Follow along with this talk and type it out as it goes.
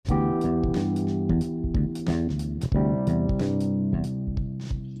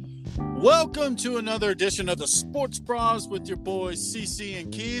Welcome to another edition of the Sports Bras with your boys CC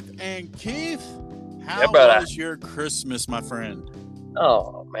and Keith. And Keith, how was your Christmas, my friend?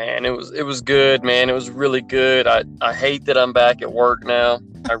 Oh man, it was good, man. It was really good. I hate that I'm back at work now.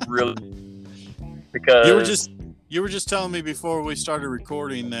 I really because you were just telling me before we started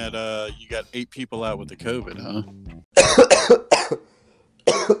recording that you got 8 people out with the COVID, huh?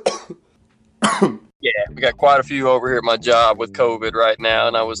 Yeah, we got quite a few over here at my job with COVID right now,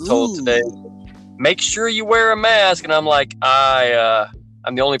 and I was told today, make sure you wear a mask. And I'm like,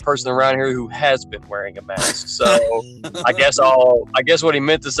 I'm the only person around here who has been wearing a mask. So I guess what he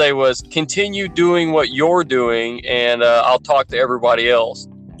meant to say was continue doing what you're doing, and I'll talk to everybody else.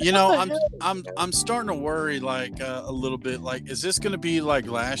 You know, I'm starting to worry a little bit. Like, is this going to be like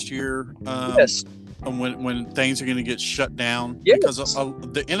last year? Yes. When things are going to get shut down, yes. Because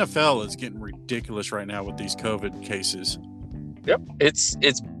the NFL is getting ridiculous right now with these COVID cases. Yep, it's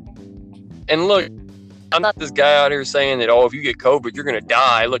and look, I'm not this guy out here saying that if you get COVID you're going to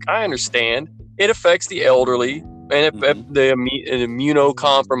die. Look, I understand it affects the elderly and the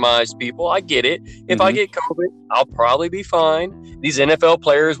immunocompromised people. I get it. If I get COVID, I'll probably be fine. These NFL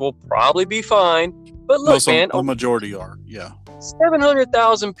players will probably be fine. But look, man, the majority are, yeah.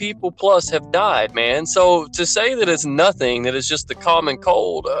 700,000 people plus have died, man. So to say that it's nothing, that it's just the common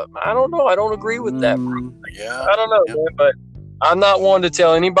cold, I don't know. I don't agree with that. Yeah, I don't know, man, but I'm not one to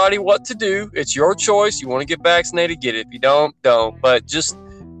tell anybody what to do. It's your choice. You want to get vaccinated, get it. If you don't. But just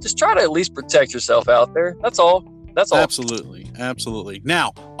try to at least protect yourself out there. That's all. Absolutely.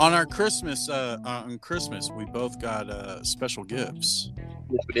 Now, on our Christmas, we both got special gifts.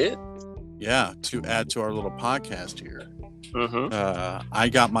 Yes, we did. Yeah, to add to our little podcast here. Mm-hmm. I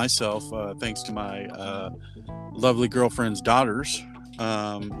got myself, thanks to my lovely girlfriend's daughters,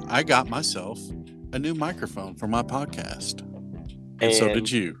 I got myself a new microphone for my podcast. And so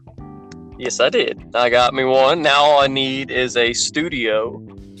did you. Yes, I did. I got me one. Now all I need is a studio.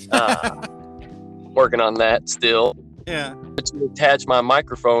 Working on that still. Yeah. To attach my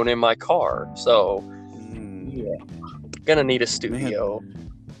microphone in my car. So, yeah. Gonna need a studio.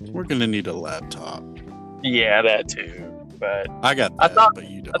 Man, we're gonna need a laptop. Yeah, that too. But I thought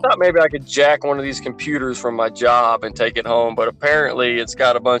you don't. I thought maybe I could jack one of these computers from my job and take it home, but apparently it's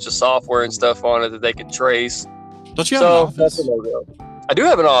got a bunch of software and stuff on it that they can trace. Don't you have an office? I do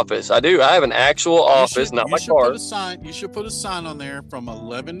have an office. I have an actual office, not my car. You should put a sign on there from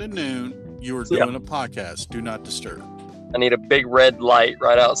 11 to noon. You are doing a podcast. Do not disturb. I need a big red light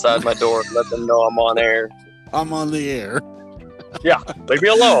right outside my door to let them know I'm on air. I'm on the air. Yeah, leave me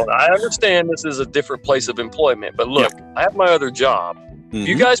alone. I understand this is a different place of employment, but look, I have my other job. If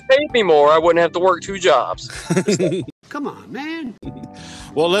you guys paid me more, I wouldn't have to work 2 jobs. Come on, man.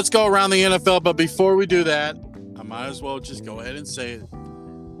 Well, let's go around the NFL, but before we do that, I might as well just go ahead and say it.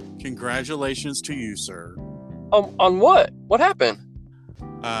 Congratulations to you, sir. On what? What happened?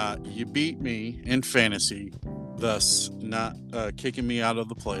 You beat me in fantasy, thus not kicking me out of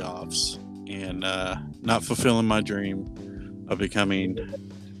the playoffs and not fulfilling my dream of becoming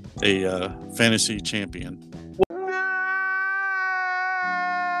a fantasy champion.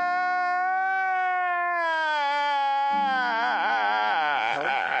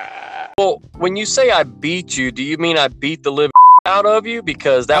 Well, when you say I beat you, do you mean I beat the living out of you?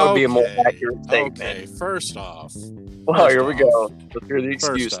 Because that would be a more accurate statement. Okay, first off. Well, here we go. Let's hear the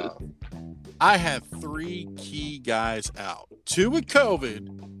excuses. I have 3 key guys out. 2 with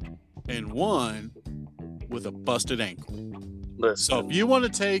COVID and 1 with a busted ankle. Listen. So if you want to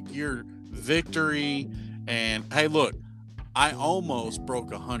take your victory and hey, look, I almost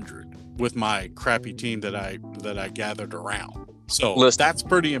broke 100 with my crappy team that I gathered around. So that's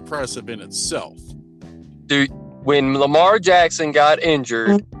pretty impressive in itself. Dude, when Lamar Jackson got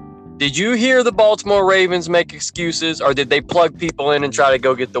injured, did you hear the Baltimore Ravens make excuses, or did they plug people in and try to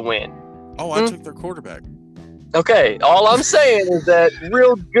go get the win? Oh, I took their quarterback. Okay, all I'm saying is that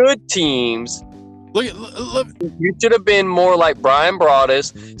real good teams. Look. You should have been more like Brian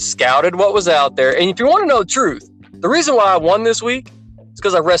Broaddus, scouted what was out there. And if you want to know the truth, the reason why I won this week is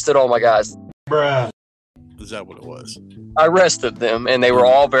because I rested all my guys. Bruh. Is that what it was? I rested them, and they were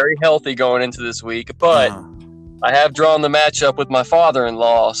all very healthy going into this week. But I have drawn the matchup with my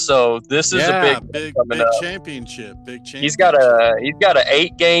father-in-law, so this is a big championship. Big championship. He's got a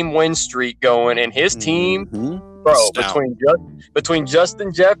 8-game win streak going, and his team, bro, between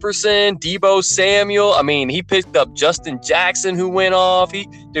Justin Jefferson, Deebo Samuel. I mean, he picked up Justin Jackson, who went off.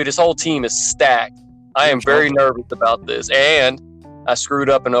 His whole team is stacked. I am very nervous about this, and I screwed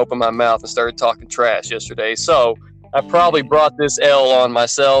up and opened my mouth and started talking trash yesterday. So I probably brought this L on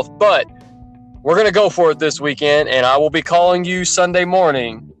myself, but we're going to go for it this weekend, and I will be calling you Sunday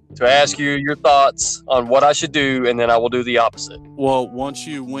morning to ask you your thoughts on what I should do, and then I will do the opposite. Well, once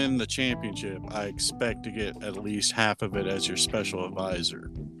you win the championship, I expect to get at least half of it as your special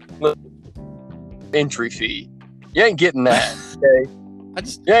advisor. Entry fee. You ain't getting that. Okay.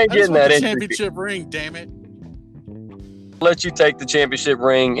 You ain't getting that championship ring. Damn it. Let you take the championship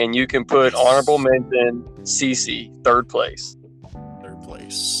ring, and you can put honorable mention CC third place.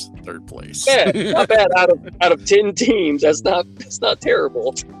 Third place. Yeah, not bad. Out of 10 teams, that's not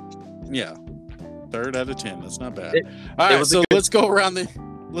terrible. Yeah, third out of 10. That's not bad. All right, so let's go around the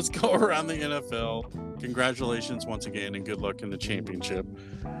NFL. Congratulations once again, and good luck in the championship.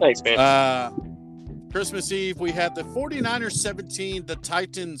 Thanks, man. Christmas Eve, we had the 49ers 17, the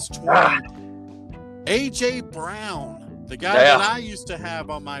Titans 20. A.J. Brown, the guy that I used to have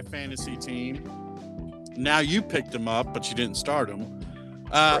on my fantasy team. Now you picked him up, but you didn't start him.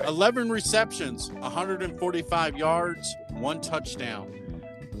 11 receptions, 145 yards, 1 touchdown.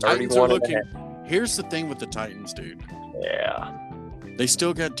 Titans are looking. Here's the thing with the Titans, dude. Yeah. They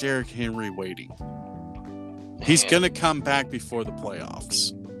still got Derrick Henry waiting. He's going to come back before the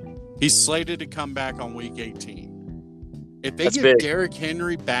playoffs. He's slated to come back on week 18. If they get Derrick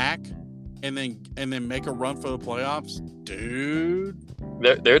Henry back and then make a run for the playoffs, dude.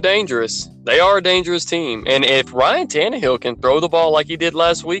 They're dangerous. They are a dangerous team. And if Ryan Tannehill can throw the ball like he did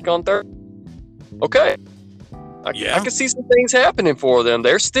last week on third, okay. I can see some things happening for them.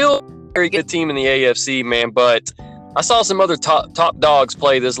 They're still a very good team in the AFC, man. But I saw some other top dogs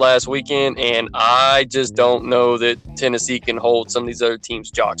play this last weekend, and I just don't know that Tennessee can hold some of these other teams'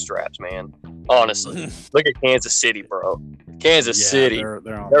 jock straps, man. Honestly. Look at Kansas City, bro. Kansas City.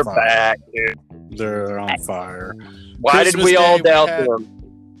 They're back, dude. They're on fire. Why did we all doubt them?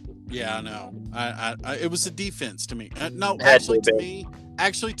 Yeah, I know. I it was the defense to me. No, actually to me,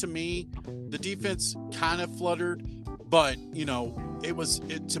 the defense kind of fluttered, but it was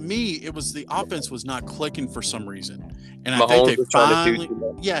the offense was not clicking for some reason. And I think they finally,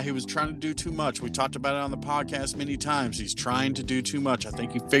 he was trying to do too much. We talked about it on the podcast many times. He's trying to do too much. I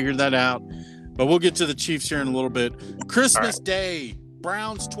think he figured that out. But we'll get to the Chiefs here in a little bit. Christmas Day.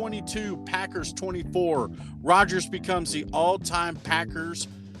 Browns 22, Packers 24. Rodgers becomes the all-time Packers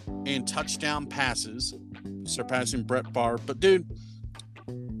in touchdown passes, surpassing Brett Favre. But, dude,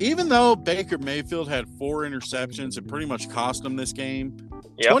 even though Baker Mayfield had 4 interceptions and pretty much cost them this game,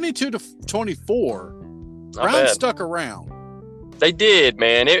 22-24, Browns stuck around. They did,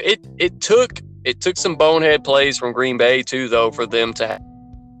 man. It took some bonehead plays from Green Bay, too, though, for them to have.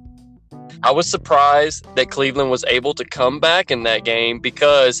 I was surprised that Cleveland was able to come back in that game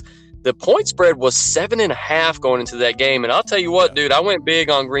because the point spread was 7.5 going into that game. And I'll tell you what, dude, I went big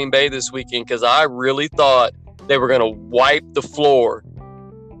on Green Bay this weekend because I really thought they were going to wipe the floor.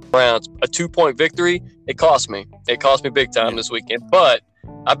 Browns, a 2-point victory, it cost me. It cost me big time this weekend. But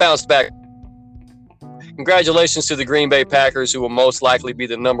I bounced back. Congratulations to the Green Bay Packers, who will most likely be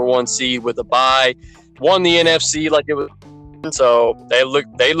the number 1 seed with a bye. Won the NFC like it was. So they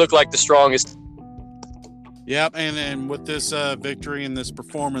look like the strongest. Yep, and with this victory and this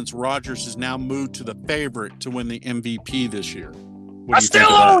performance, Rodgers has now moved to the favorite to win the MVP this year. I still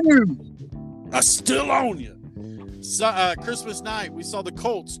own you. So, Christmas night, we saw the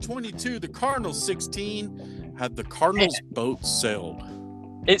Colts 22, the Cardinals 16. Had the Cardinals boat sailed?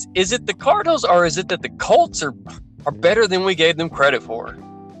 Is it the Cardinals, or is it that the Colts are better than we gave them credit for?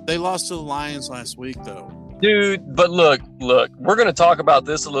 They lost to the Lions last week, though. Dude, but look, we're going to talk about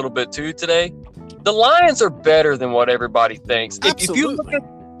this a little bit too today. The Lions are better than what everybody thinks. If you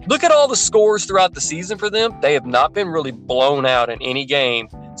look at all the scores throughout the season for them, they have not been really blown out in any game.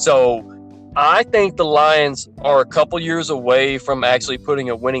 So I think the Lions are a couple years away from actually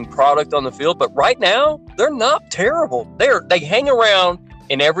putting a winning product on the field. But right now, they're not terrible. They hang around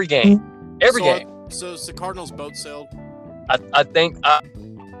in every game. So is the Cardinals boat sailed?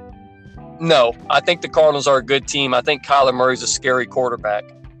 No, I think the Cardinals are a good team. I think Kyler Murray's a scary quarterback.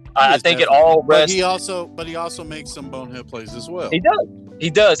 I think definitely. It all rests. But he also makes some bonehead plays as well. He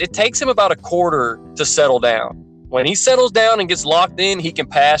does. It takes him about a quarter to settle down. When he settles down and gets locked in, he can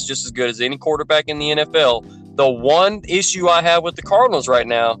pass just as good as any quarterback in the NFL. The one issue I have with the Cardinals right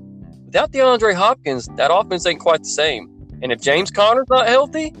now, without DeAndre Hopkins, that offense ain't quite the same. And if James Conner's not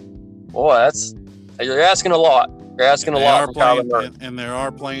healthy, boy, you're asking a lot. You're asking a lot from Kyler Murray. And they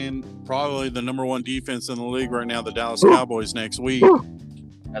are playing probably the number 1 defense in the league right now, the Dallas Cowboys, next week.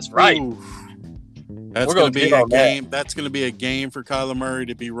 That's right. That's going to be a game. That's going to be a game for Kyler Murray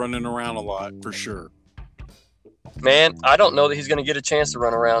to be running around a lot for sure. Man, I don't know that he's going to get a chance to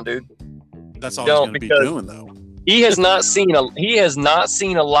run around, dude. That's all he's going to be doing, though. He has not seen a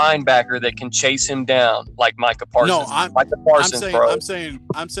linebacker that can chase him down like Micah Parsons. No,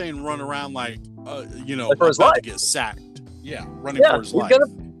 I'm saying run around like for his life. To get sacked. Yeah, running for his life.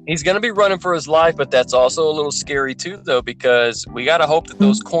 He's going to be running for his life, but that's also a little scary too, though, because we got to hope that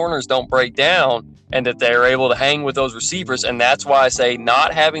those corners don't break down and that they're able to hang with those receivers. And that's why I say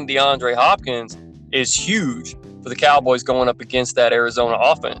not having DeAndre Hopkins is huge for the Cowboys going up against that Arizona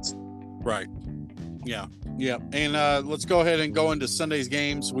offense. Right. Yeah. Yeah. And let's go ahead and go into Sunday's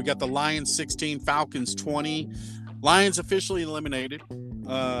games. We got the Lions 16, Falcons 20. Lions officially eliminated.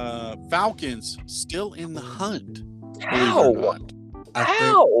 Falcons still in the hunt.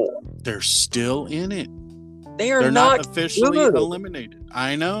 How? They're still in it. They're not officially good. Eliminated.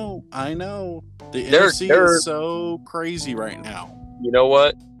 I know. The NFC is so crazy right now. You know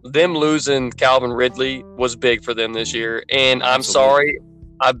what? Them losing Calvin Ridley was big for them this year. And I'm sorry.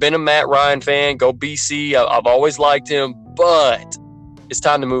 I've been a Matt Ryan fan. Go BC. I've always liked him. But it's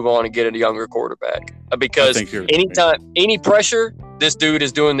time to move on and get a younger quarterback. Because any pressure, this dude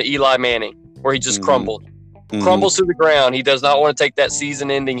is doing the Eli Manning, where he just crumbled. Crumbles to the ground. He does not want to take that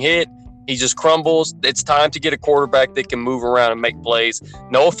season-ending hit. He just crumbles. It's time to get a quarterback that can move around and make plays.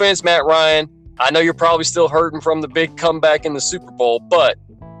 No offense, Matt Ryan. I know you're probably still hurting from the big comeback in the Super Bowl, but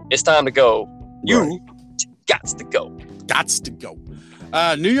it's time to go. You gots to go. Gots to go.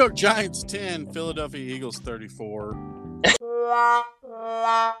 New York Giants 10, Philadelphia Eagles 34.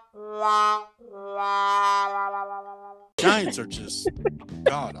 Giants are just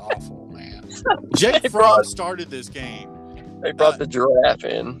god awful, man. Jake Fromm started this game. They brought the giraffe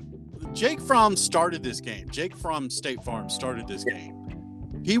in. Jake Fromm started this game. Jake Fromm State Farm started this game.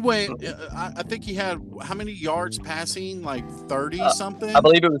 He went, I think he had how many yards passing? Like 30 something? I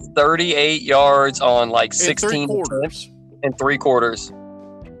believe it was 38 yards on like 16 and 3 quarters.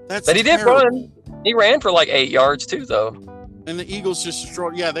 But he did run. He ran for like 8 yards too, though. And the Eagles just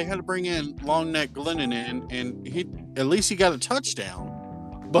destroyed. Yeah, they had to bring in Long Neck Glennon in, and at least he got a touchdown.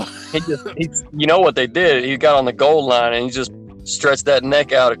 But you know what they did? He got on the goal line and he just stretched that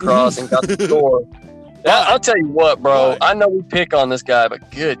neck out across and got the score. I'll tell you what, bro. I know we pick on this guy, but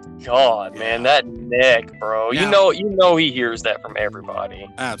good God, man, that neck, bro. Now, you know he hears that from everybody.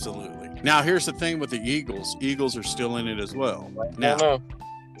 Absolutely. Now, here's the thing with the Eagles. Eagles are still in it as well. Now,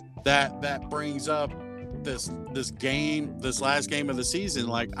 that brings up this last game of the season.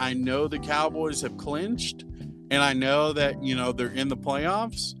 Like, I know the Cowboys have clinched, and I know that they're in the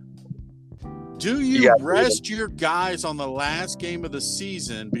playoffs. Do you rest your guys on the last game of the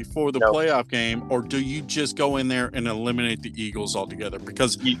season before the playoff game, or do you just go in there and eliminate the Eagles altogether?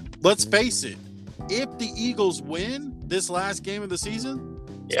 Because let's face it, if the Eagles win this last game of the season,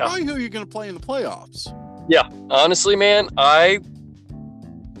 it's probably who you're going to play in the playoffs. Yeah, honestly, man,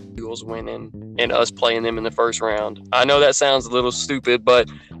 Eagles winning and us playing them in the first round. I know that sounds a little stupid, but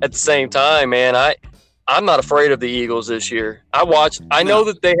at the same time, man, I'm not afraid of the Eagles this year. I know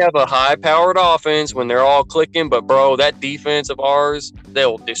that they have a high-powered offense when they're all clicking, but, bro, that defense of ours,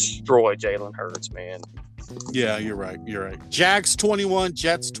 they'll destroy Jalen Hurts, man. Yeah, you're right. Jags 21,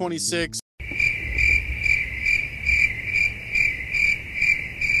 Jets 26.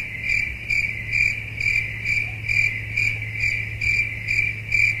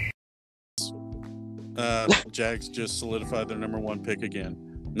 Jags just solidified their number 1 pick again.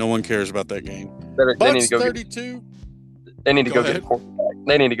 No one cares about that game. Bucks 32. They need to go get a quarterback.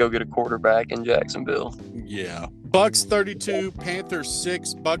 They need to go get a quarterback in Jacksonville. Yeah. Bucks 32, Panthers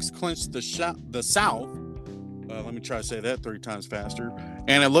 6. Bucks clinched the South. Let me try to say that 3 times faster.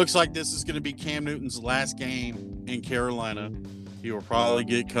 And it looks like this is going to be Cam Newton's last game in Carolina. He will probably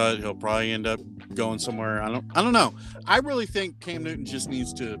get cut. He'll probably end up going somewhere. I don't know. I really think Cam Newton just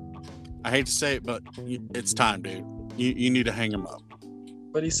needs to. I hate to say it, but it's time, dude. You need to hang him up.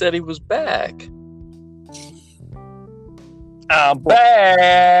 But he said he was back. I'm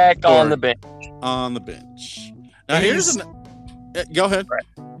back on the bench. On the bench. Now go ahead.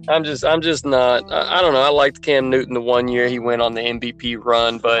 I'm just not. I don't know. I liked Cam Newton the 1 year he went on the MVP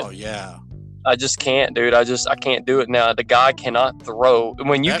run, but I just can't, dude. I can't do it now. The guy cannot throw.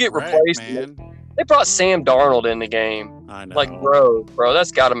 When you get replaced, they brought Sam Darnold in the game. I know. Like, bro,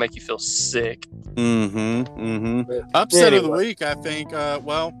 that's got to make you feel sick. Upset of the week, I think.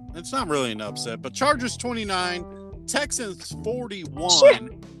 Well, it's not really an upset, but Chargers 29, Texans 41.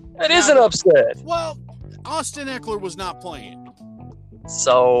 Shit. That is an upset. Well, Austin Eckler was not playing.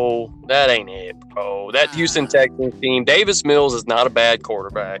 So that ain't it, bro. That Houston Texans team, Davis Mills is not a bad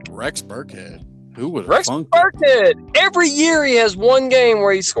quarterback. Rex Burkhead. Who would have Rex Burkhead. Every year he has one game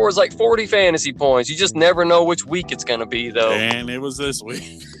where he scores like 40 fantasy points. You just never know which week it's going to be, though. And it was this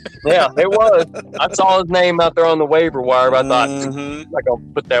week. Yeah, it was. I saw his name out there on the waiver wire, but I thought, I'm not going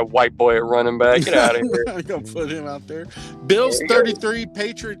to put that white boy at running back. Get out of here. I'm going to put him out there. Bills 33,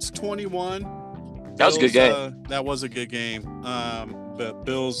 Patriots 21. That was a good game. That was a good game. But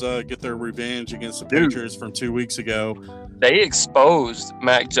Bills get their revenge against the Patriots from 2 weeks ago. They exposed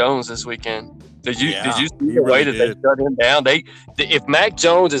Mac Jones this weekend. Did you see the way that they shut him down? If Mac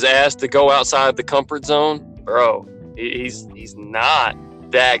Jones is asked to go outside the comfort zone, bro, he's not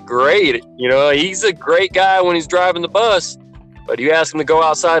that great. You know, he's a great guy when he's driving the bus, but you ask him to go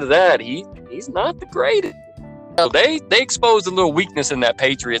outside of that, he's not the greatest. So they exposed a little weakness in that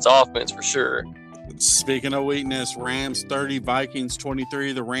Patriots offense for sure. Speaking of weakness, Rams 30, Vikings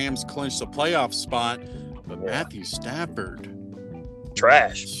 23. The Rams clinched the playoff spot, but Matthew Stafford,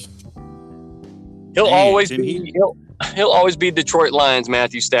 trash. He'll always be Detroit Lions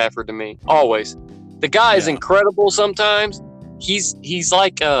Matthew Stafford to me. Always. The guy is incredible sometimes. He's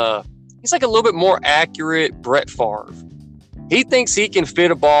like a little bit more accurate Brett Favre. He thinks he can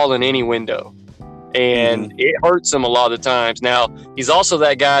fit a ball in any window. And it hurts him a lot of times. Now, he's also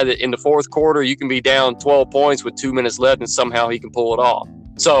that guy that in the fourth quarter you can be down 12 points with 2 minutes left and somehow he can pull it off.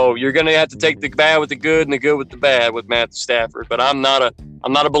 So you're going to have to take the bad with the good and the good with the bad with Matthew Stafford. But I'm not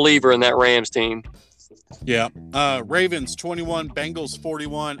a believer in that Rams team. Yeah. Ravens 21, Bengals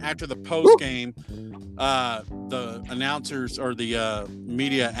 41. After the post game, the announcers or the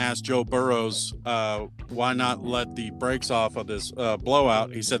media asked Joe Burrows, why not let the brakes off of this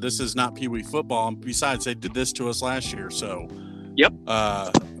blowout? He said, this is not Pee Wee football. And besides, they did this to us last year. So,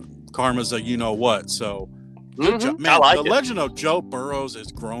 karma's a you-know-what. So, man, the legend of Joe Burrows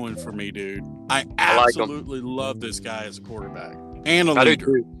is growing for me, dude. I absolutely love this guy as a quarterback and a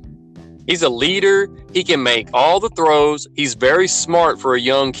leader. He's a leader. He can make all the throws. He's very smart for a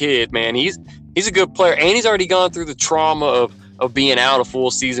young kid, man. He's a good player, and he's already gone through the trauma of being out a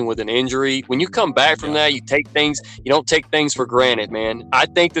full season with an injury. When you come back from that, you don't take things for granted, man. I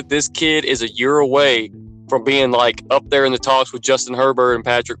think that this kid is a year away from being like up there in the talks with Justin Herbert and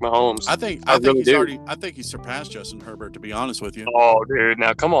Patrick Mahomes. I think he's surpassed Justin Herbert, to be honest with you. Oh, dude,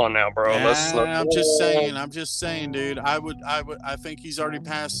 now come on now, bro. I'm just saying, dude. I think he's already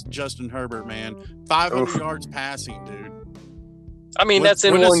passed Justin Herbert, man. 500 yards passing, dude. I mean, that's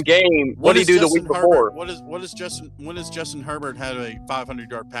in one game. What did he do the week before? When has Justin Herbert had a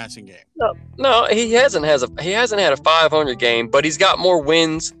 500-yard passing game? No, he hasn't had a 500 game, but he's got more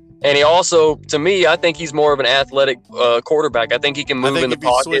wins. And he also, to me, I think he's more of an athletic quarterback. I think he can move in the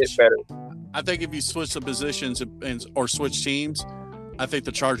pocket better. I think if you switch the positions or switch teams, I think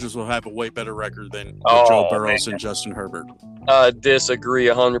the Chargers will have a way better record than Joe Burrows and Justin Herbert. I disagree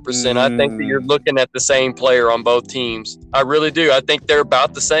 100%. I think that you're looking at the same player on both teams. I really do. I think they're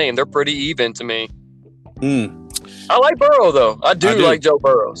about the same. They're pretty even to me. I like Burrow, though. I do like Joe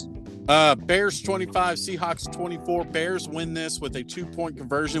Burrows. Bears 25, Seahawks 24. Bears win this with a 2-point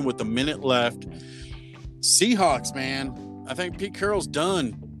conversion with a minute left. Seahawks, man, I think Pete Carroll's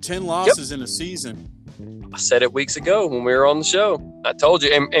done. 10 losses in a season. I said it weeks ago when we were on the show. I told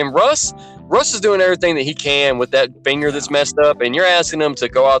you. And Russ is doing everything that he can with that finger that's messed up. And you're asking him to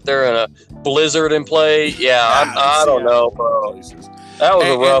go out there in a blizzard and play. Yeah, I don't know, bro. That was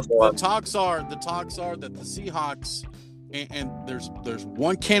a rough one. The talks are that the Seahawks. And there's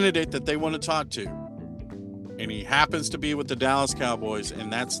one candidate that they want to talk to, and he happens to be with the Dallas Cowboys,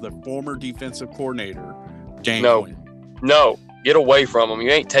 and that's the former defensive coordinator, Dan Quinn. No, get away from him.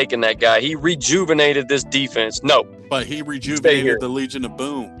 You ain't taking that guy. He rejuvenated this defense. No, but he rejuvenated the Legion of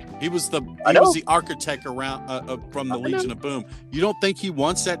Boom. He was the architect around from the Legion of Boom. You don't think he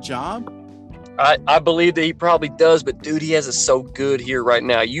wants that job? I believe that he probably does, but dude, he has it so good here right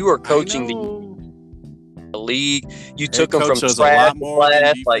now. You are coaching the league. You took him from trash to class.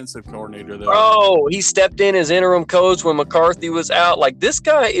 Defensive coordinator there. Bro, he stepped in as interim coach when McCarthy was out. Like, this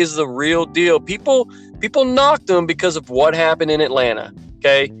guy is the real deal. People knocked him because of what happened in Atlanta.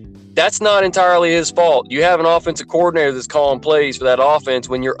 Okay, that's not entirely his fault. You have an offensive coordinator that's calling plays for that offense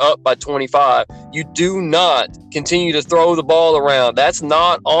when you're up by 25. You do not continue to throw the ball around. That's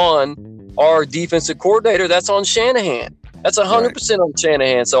not on our defensive coordinator. That's on Shanahan. That's 100% on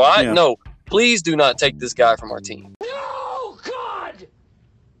Shanahan. So no. Please do not take this guy from our team. No, God!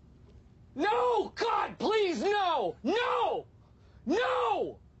 No, God, please, no! No!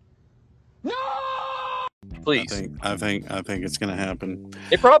 No! No! Please. I think it's going to happen.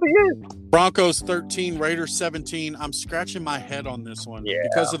 It probably is. Broncos 13, Raiders 17. I'm scratching my head on this one. Yeah,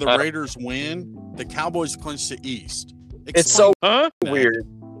 because of the Raiders win, the Cowboys clinched the East. It's so weird.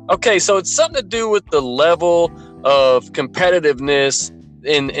 Okay, so it's something to do with the level of competitiveness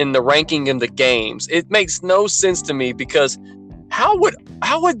in the ranking in the games. It makes no sense to me because how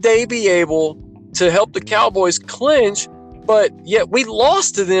would they be able to help the Cowboys clinch, but yet we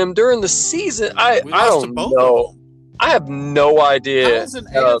lost to them during the season? I don't know. I have no idea. How is an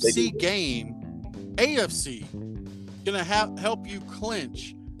AFC game, AFC, gonna help you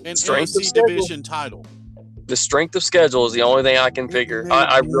clinch an NFC division title? The strength of schedule is the only thing I can figure.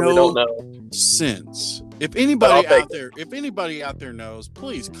 I really don't know. Sense. If anybody out there knows,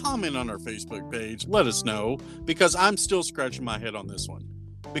 please comment on our Facebook page. Let us know, because I'm still scratching my head on this one.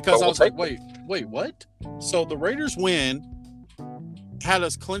 Because I was like, wait, what? So the Raiders win had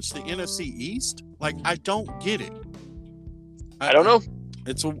us clinch the NFC East? Like, I don't get it. I don't know.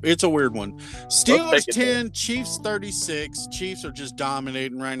 It's a weird one. Steelers 10, Chiefs 36. Chiefs are just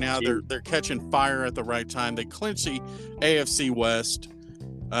dominating right now. They're catching fire at the right time. They clinch the AFC West.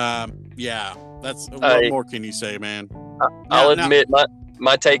 Yeah, what more can you say, man? I'll admit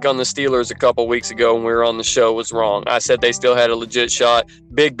my take on the Steelers a couple weeks ago when we were on the show was wrong. I said they still had a legit shot.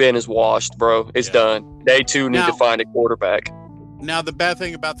 Big Ben is washed, bro. It's done. They too need to find a quarterback. Now the bad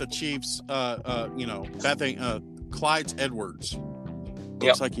thing about the Chiefs, Clyde Edwards.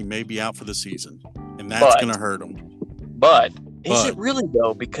 Looks like he may be out for the season, and that's going to hurt him. But is it really,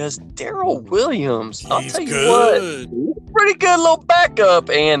 though? Because Darrell Williams, I'll tell you what, he's a pretty good little backup,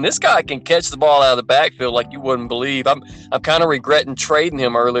 and this guy can catch the ball out of the backfield like you wouldn't believe. I'm kind of regretting trading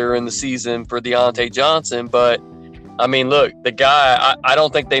him earlier in the season for Deontay Johnson, but I mean, look, the guy, I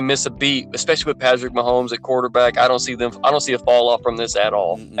don't think they miss a beat, especially with Patrick Mahomes at quarterback. I don't see a fall off from this at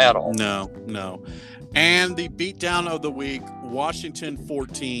all. No. And the beatdown of the week, Washington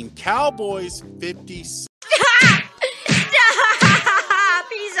 14, Cowboys 56. Stop!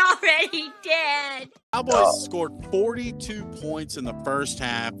 He's already dead. Cowboys scored 42 points in the first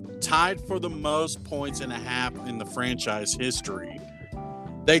half, tied for the most points in a half in the franchise history.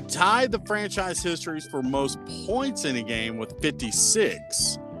 They tied the franchise histories for most points in a game with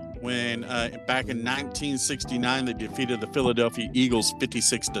 56. When back in 1969, they defeated the Philadelphia Eagles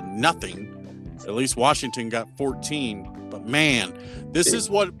 56-0. At least Washington got 14. But man, this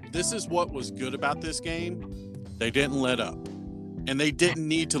is what was good about this game. They didn't let up. And they didn't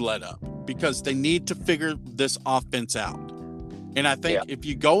need to let up because they need to figure this offense out. And I think if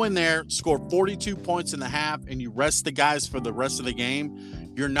you go in there, score 42 points in the half, and you rest the guys for the rest of the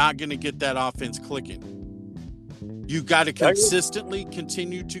game, you're not going to get that offense clicking. You got to consistently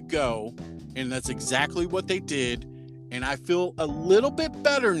continue to go, and that's exactly what they did. And I feel a little bit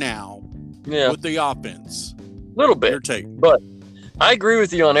better now with the offense. A little bit. Your take. But I agree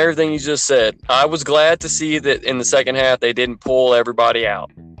with you on everything you just said. I was glad to see that in the second half they didn't pull everybody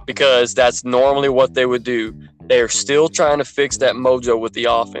out, because that's normally what they would do. They are still trying to fix that mojo with the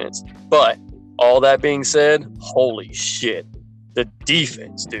offense. But all that being said, holy shit. The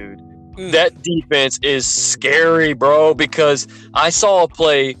defense, dude. That defense is scary, bro, because I saw a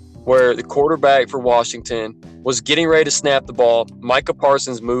play where the quarterback for Washington was getting ready to snap the ball. Micah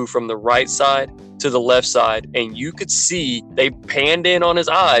Parsons moved from the right side to the left side, and you could see they panned in on his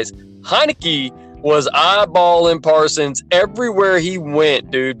eyes. Heineke was eyeballing Parsons everywhere he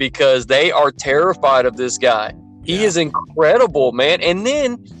went, dude, because they are terrified of this guy. He is incredible, man. And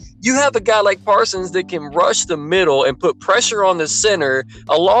then you have a guy like Parsons that can rush the middle and put pressure on the center,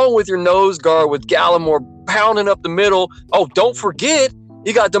 along with your nose guard with Gallimore pounding up the middle. Oh, don't forget,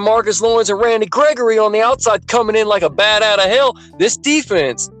 you got DeMarcus Lawrence and Randy Gregory on the outside coming in like a bat out of hell. This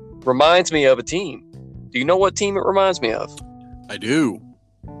defense reminds me of a team. Do you know what team it reminds me of? I do.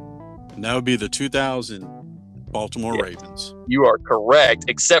 And that would be the 2000 Baltimore Ravens. You are correct,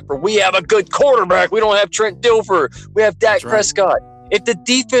 except for we have a good quarterback. We don't have Trent Dilfer. We have Dak Prescott. If the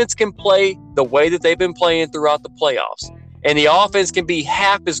defense can play the way that they've been playing throughout the playoffs, and the offense can be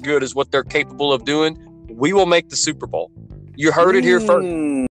half as good as what they're capable of doing, we will make the Super Bowl. You heard it here first.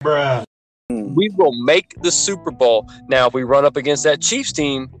 Bruh. We will make the Super Bowl. Now, if we run up against that Chiefs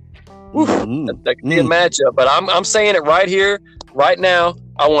team, that could be a matchup. But I'm saying it right here, right now.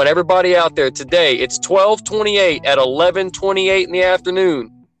 I want everybody out there today. It's 12:28 at 11:28 in the afternoon.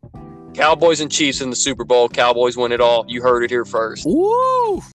 Cowboys and Chiefs in the Super Bowl. Cowboys win it all. You heard it here first.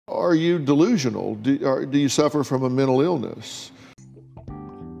 Woo! Are you delusional? Do you suffer from a mental illness?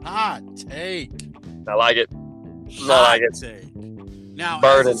 Hot take. I like it. Take. Now,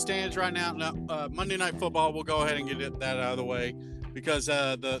 as it stands right now, Monday Night Football, we'll go ahead and get that out of the way, because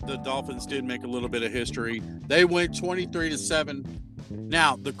the Dolphins did make a little bit of history. They went 23-7.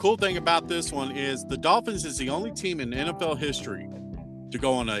 Now, the cool thing about this one is the Dolphins is the only team in NFL history to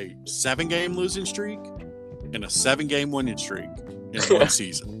go on a 7-game losing streak and a 7-game winning streak in one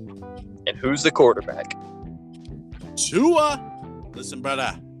season. Who's the quarterback? Tua. Listen,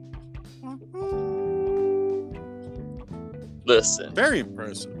 brother. Listen. Very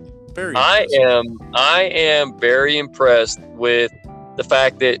impressive. Very I impressive. am very impressed with the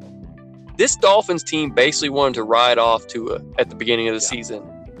fact that this Dolphins team basically wanted to ride off Tua at the beginning of the season.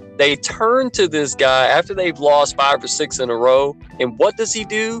 They turned to this guy after they've lost 5 or 6 in a row. And what does he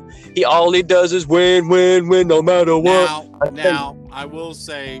do? All he does is win, no matter what. Now I will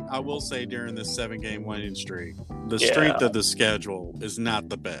say during this 7-game winning streak, the strength of the schedule is not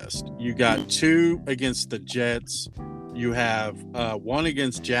the best. You got 2 against the Jets. You have 1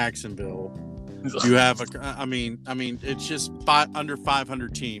 against Jacksonville. You have I mean, it's just under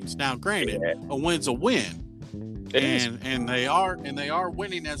 500 teams. Now, granted, a win's a win. And they are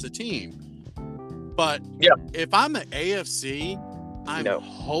winning as a team. But if I'm the AFC, I'm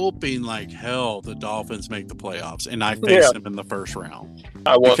hoping like hell the Dolphins make the playoffs and I face them in the first round.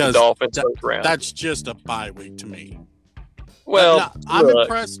 I want the Dolphins first round. That's just a bye week to me. Well, I'm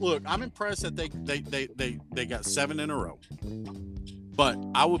impressed. Look, I'm impressed that they got 7 in a row. But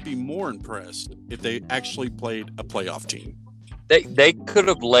I would be more impressed if they actually played a playoff team. They could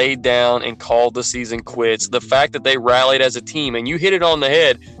have laid down and called the season quits. The fact that they rallied as a team, and you hit it on the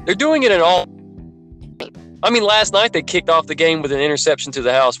head, they're doing it in all. I mean, last night they kicked off the game with an interception to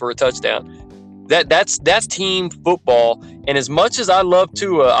the house for a touchdown. That's team football. And as much as I love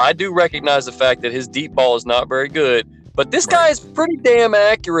Tua, I do recognize the fact that his deep ball is not very good. But this guy is pretty damn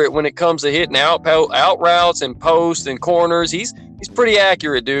accurate when it comes to hitting out routes and posts and corners. He's pretty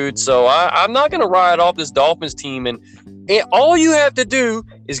accurate, dude. So I'm not going to ride off this Dolphins team. And all you have to do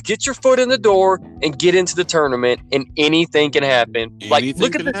is get your foot in the door and get into the tournament, and anything can happen.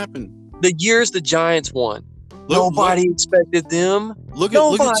 Look at the years the Giants won. Nobody expected them. Look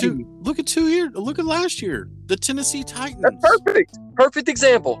at 2 years. Look at last year, the Tennessee Titans. That's perfect. Perfect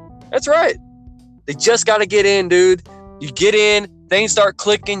example. That's right. They just got to get in, dude. You get in, things start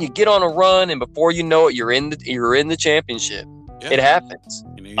clicking. You get on a run, and before you know it, you're in the championship. Yeah. It happens.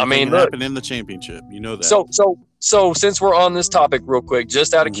 I mean, happen in the championship. You know that. So since we're on this topic real quick,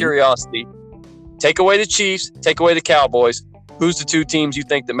 just out of curiosity, take away the Chiefs, take away the Cowboys. Who's the 2 teams you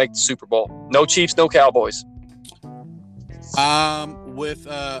think that make the Super Bowl? No Chiefs, no Cowboys. With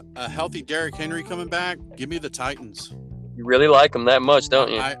a healthy Derrick Henry coming back, give me the Titans. You really like them that much,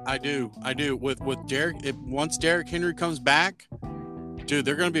 don't you? I do. With Derrick, once Derrick Henry comes back, dude,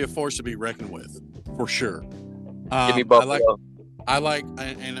 they're going to be a force to be reckoned with for sure. Give me Buffalo. I like,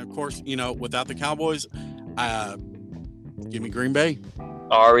 and of course, without the Cowboys, give me Green Bay.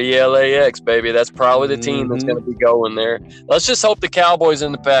 RELAX, baby. That's probably the team that's going to be going there. Let's just hope the Cowboys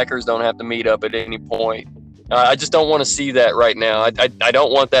and the Packers don't have to meet up at any point. I just don't want to see that right now. I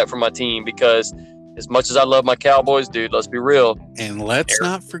don't want that for my team, because as much as I love my Cowboys, dude, let's be real. And let's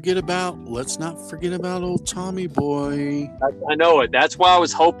not forget about old Tommy boy. I know it. That's why I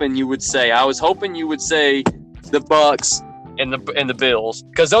was hoping you would say. The Bucks and the Bills,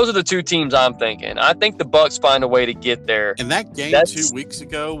 because those are the 2 teams I'm thinking. I think the Bucks find a way to get there. And that game 2 weeks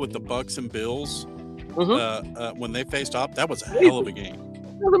ago with the Bucks and Bills, when they faced off, that was a hell of a game.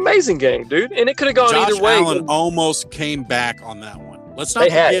 It was an amazing game, dude, and it could have gone either way. Josh Allen almost came back on that one. Let's not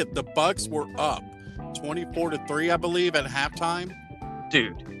forget the Bucks were up 24-3, I believe, at halftime,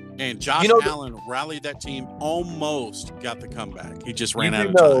 dude. And Josh Allen rallied that team, almost got the comeback. He just ran out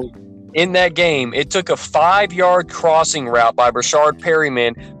of time. In that game, it took a 5-yard crossing route by Rashard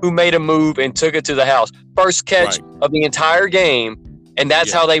Perryman, who made a move and took it to the house. First catch of the entire game, and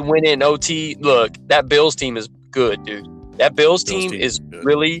that's how they went in OT. Look, that Bills team is good, dude. That Bills team is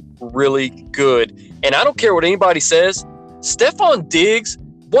really, really good. And I don't care what anybody says, Stephon Diggs,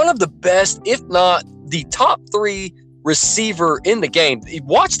 one of the best, if not the top 3 receiver in the game.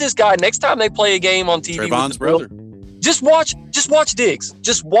 Watch this guy next time they play a game on TV. Trayvon's brother. Just watch Diggs.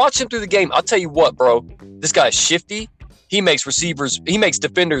 Just watch him through the game. I'll tell you what, bro. This guy's shifty. He makes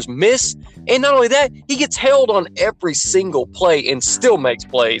defenders miss. And not only that, he gets held on every single play and still makes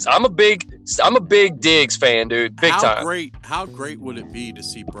plays. I'm a big Diggs fan, dude. Big time. How great would it be to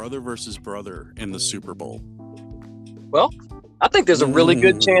see brother versus brother in the Super Bowl? Well, I think there's a really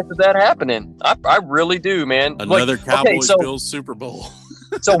good chance of that happening. I really do, man. Another Cowboys-Bills Super Bowl.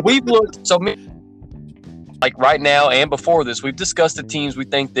 So we've looked. Like right now and before this, we've discussed the teams we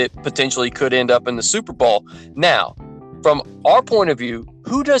think that potentially could end up in the Super Bowl. Now, from our point of view,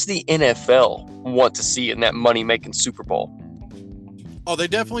 who does the NFL want to see in that money-making Super Bowl? Oh, they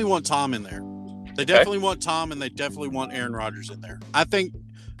definitely want Tom in there. They definitely want Tom, and they definitely want Aaron Rodgers in there. I think,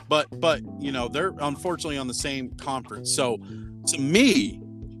 but they're unfortunately on the same conference. So, to me,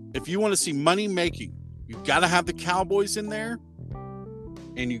 if you want to see money-making, you've got to have the Cowboys in there.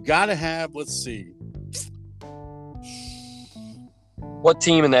 And you got to have, let's see. What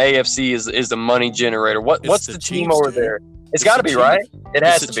team in the AFC is the money generator? What's the team Chiefs, over dude. there? It's got to be, right? It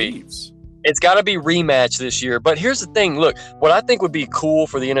has to be. Chiefs. It's got to be rematch this year. But here's the thing. Look, what I think would be cool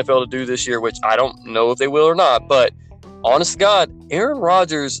for the NFL to do this year, which I don't know if they will or not, but honest to God, Aaron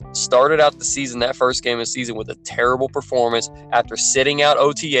Rodgers started out the season, that first game of the season, with a terrible performance after sitting out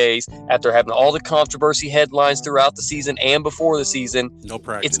OTAs, after having all the controversy headlines throughout the season and before the season. No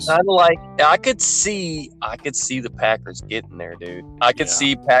practice. It's kind of like I could see the Packers getting there, dude. I could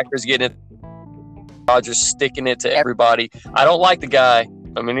see Packers getting it. Rodgers sticking it to everybody. I don't like the guy.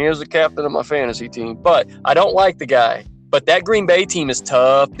 I mean, he is the captain of my fantasy team, but I don't like the guy. But that Green Bay team is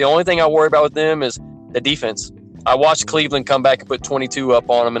tough. The only thing I worry about with them is the defense. I watched Cleveland come back and put 22 up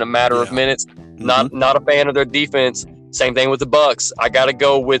on them in a matter of minutes. Mm-hmm. Not a fan of their defense. Same thing with the Bucs. I got to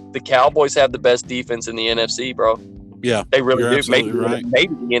go with the Cowboys. Have the best defense in the NFC, bro. Yeah, they really do. Maybe right.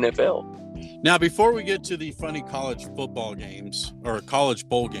 Maybe the NFL. Now, before we get to the funny college football games or college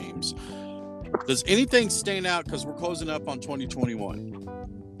bowl games, does anything stand out? Because we're closing up on 2021.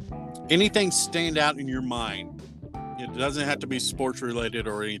 Anything stand out in your mind? It doesn't have to be sports related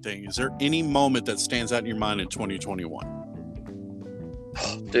or anything. Is there any moment that stands out in your mind in 2021?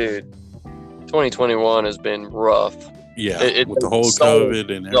 Dude, 2021 has been rough. Yeah, with the whole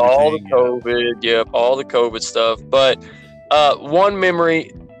COVID and everything. All the COVID, all the COVID stuff. But one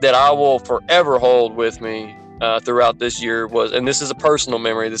memory that I will forever hold with me throughout this year was, and this is a personal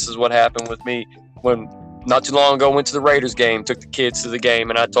memory, this is what happened with me when not too long ago went to the Raiders game, took the kids to the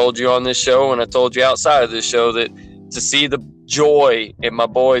game, and I told you on this show and I told you outside of this show that to see the joy in my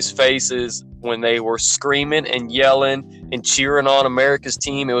boys' faces when they were screaming and yelling and cheering on America's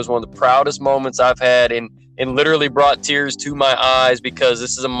team, it was one of the proudest moments I've had, and literally brought tears to my eyes because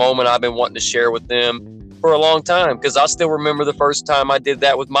this is a moment I've been wanting to share with them for a long time, because I still remember the first time I did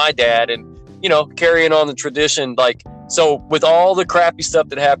that with my dad, and carrying on the tradition. Like, so with all the crappy stuff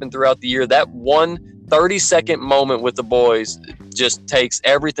that happened throughout the year, that one 30-second moment with the boys just takes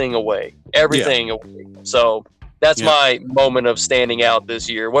everything away. Away. So that's my moment of standing out this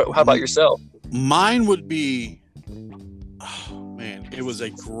year. How about yourself? Mine would be, oh man, it was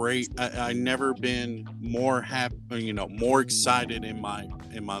a great. I never been more happy, more excited in my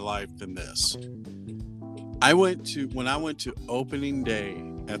life than this. When I went to opening day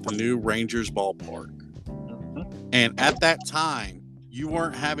at the new Rangers ballpark, and at that time you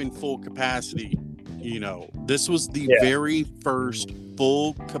weren't having full capacity. This was the very first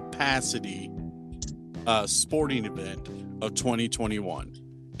full capacity sporting event of 2021,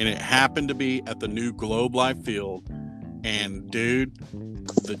 and it happened to be at the new Globe Life Field. And dude,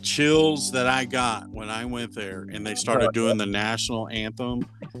 the chills that I got when I went there and they started doing the national anthem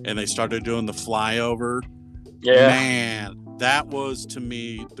and they started doing the flyover, man, that was to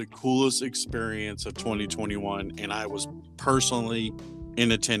me the coolest experience of 2021, and I was personally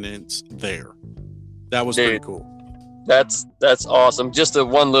in attendance there. That was pretty cool. That's awesome. Just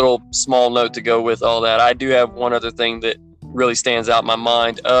one little small note to go with all that. I do have one other thing that really stands out in my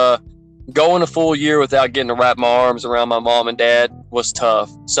mind. Going a full year without getting to wrap my arms around my mom and dad was tough.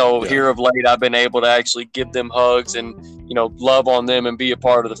 So here of late, I've been able to actually give them hugs and, love on them and be a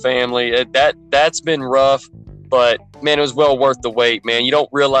part of the family. That's been rough, but man, it was well worth the wait, man. You don't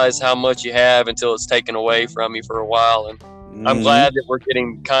realize how much you have until it's taken away from you for a while. And I'm glad that we're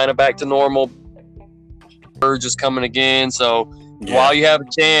getting kind of back to normal. Urge is coming again. So while you have a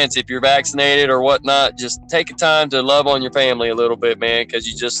chance, if you're vaccinated or whatnot, just take a time to love on your family a little bit, man, because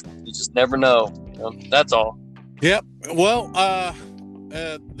you just never know. That's all. Yep. Well,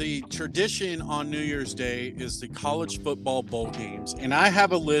 the tradition on New Year's Day is the college football bowl games, and I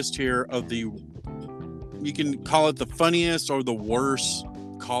have a list here of you can call it the funniest or the worst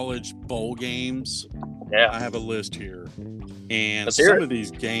college bowl games. Yeah, I have a list here, and some of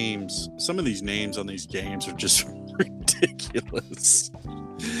these names on these games are just ridiculous.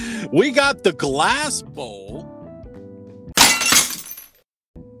 We got the Glass Bowl.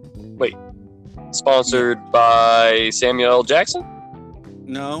 Wait, sponsored by Samuel L. Jackson?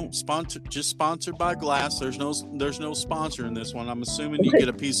 No, sponsored by Glass. There's no sponsor in this one. I'm assuming you get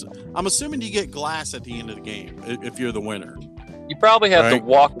I'm assuming you get glass at the end of the game if you're the winner. You probably have to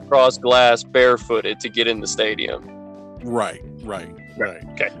walk across glass barefooted to get in the stadium. Right.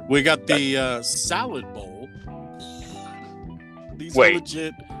 Okay. We got the Salad Bowl. These are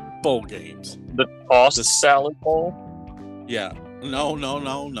legit bowl games. The Salad Bowl? Yeah. No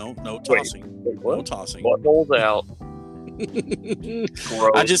tossing. Wait, what? No tossing. What bowl's out?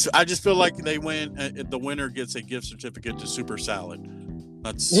 I just feel like they win. The winner gets a gift certificate to Super Salad.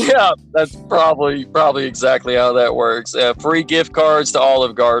 That's probably exactly how that works. Free gift cards to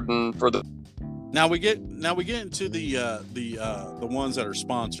Olive Garden for the. Now we get into the ones that are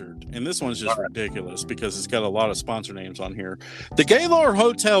sponsored, and this one's just ridiculous because it's got a lot of sponsor names on here. The Gaylord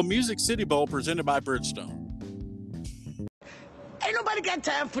Hotel Music City Bowl presented by Bridgestone. Ain't nobody got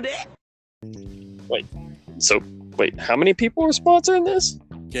time for that. Wait, how many people are sponsoring this?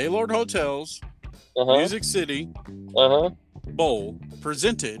 Gaylord Hotels Music City Bowl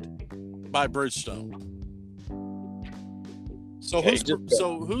presented by Bridgestone. So who's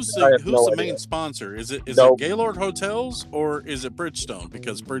the main sponsor? Is it Gaylord Hotels or is it Bridgestone?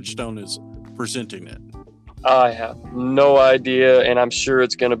 Because Bridgestone is presenting it. I have no idea, and I'm sure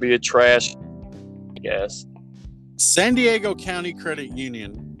it's going to be a trash. Yes. San Diego County Credit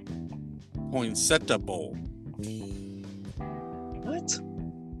Union Poinsettia Bowl.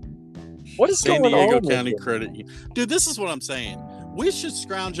 What is San going on? Diego County Credit Union. Dude, this is what I'm saying. We should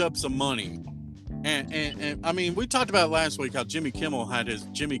scrounge up some money. And I mean, we talked about last week how Jimmy Kimmel had his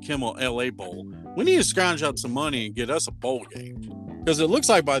Jimmy Kimmel LA Bowl. We need to scrounge up some money and get us a bowl game. Because it looks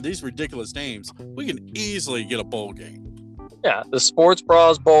like by these ridiculous names, we can easily get a bowl game. Yeah, the Sports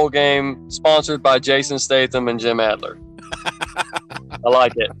Bras Bowl game sponsored by Jason Statham and Jim Adler. I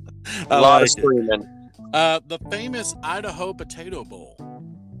like it. A lot of screaming. The famous Idaho Potato Bowl.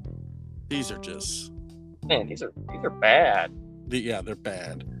 These are just... Man, these are bad. They're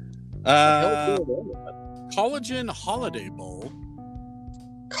bad. Collagen Holiday Bowl.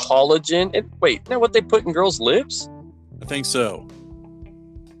 Collagen? Wait, now what they put in girls' lips? I think so.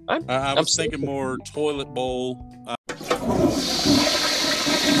 I was thinking more toilet bowl.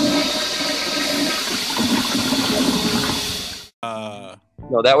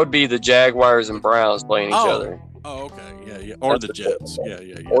 No, that would be the Jaguars and Browns playing each other. Oh, okay. Yeah. Or the Jets. Yeah.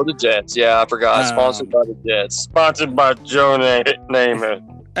 Or the Jets. Yeah, I forgot. Sponsored by the Jets. Sponsored by Joe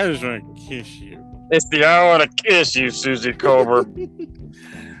Namath. I just want to kiss you. It's the I want to kiss you, Susie Colbert.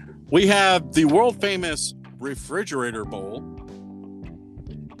 We have the world famous Refrigerator Bowl.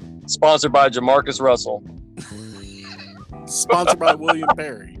 Sponsored by Jamarcus Russell. Sponsored by William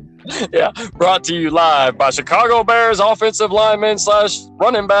Perry. Yeah, brought to you live by Chicago Bears offensive lineman /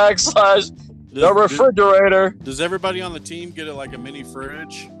 running back / the refrigerator. Does everybody on the team get it like a mini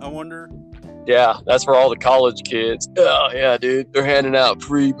fridge, I wonder? Yeah, that's for all the college kids. Oh, yeah, dude. They're handing out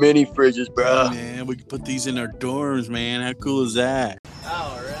free mini fridges, bro. Oh, man, we can put these in our dorms, man. How cool is that?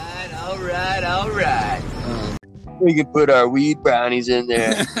 All right. We can put our weed brownies in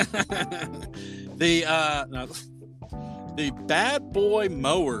there. The Bad Boy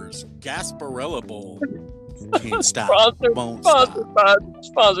Mowers Gasparilla Bowl. Can't stop. Won't stop.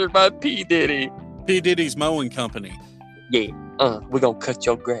 Sponsored by P. Diddy. P. Diddy's mowing company. Yeah. We're going to cut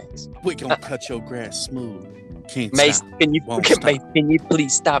your grass. We're going to cut your grass smooth. Can't Mace, stop. can you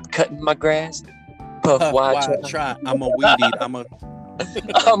please stop cutting my grass? Puff wide try. I'm a weed eater.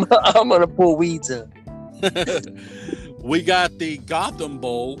 I'm going to pull weeds up. We got the Gotham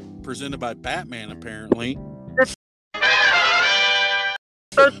Bowl presented by Batman, apparently.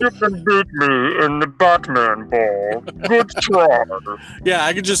 You can beat me in the Batman Bowl. Good try. Yeah,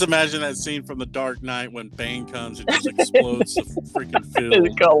 I can just imagine that scene from The Dark Knight when Bane comes and just explodes the freaking field.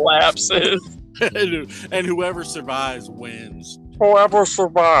 It collapses. and whoever survives wins. Whoever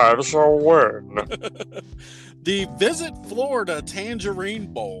survives will win. The Visit Florida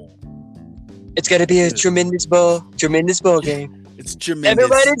Tangerine Bowl. It's going to be a tremendous bowl game. It's tremendous.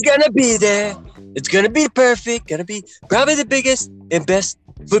 Everybody's going to be there. It's going to be perfect. Going to be probably the biggest and best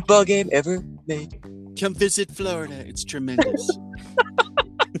football game ever made. Come visit Florida. It's tremendous.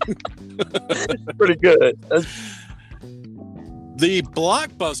 Pretty good. The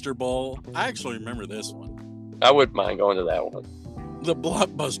Blockbuster Bowl. I actually remember this one. I wouldn't mind going to that one. The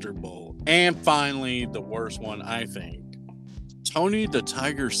Blockbuster Bowl. And finally, the worst one, I think. Tony the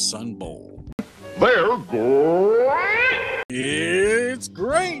Tiger's Sun Bowl. They're great. It's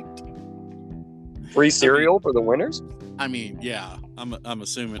great. Free cereal for the winners? I mean, yeah. I'm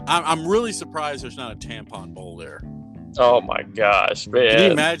assuming. I'm really surprised there's not a tampon bowl there. Oh my gosh, man! Can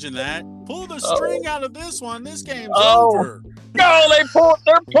you imagine that? Pull the string out of this one. This game's over. No,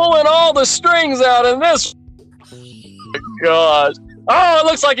 they're pulling all the strings out in this. Oh my gosh! Oh, it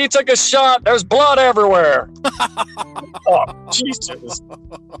looks like he took a shot. There's blood everywhere. Oh, Jesus.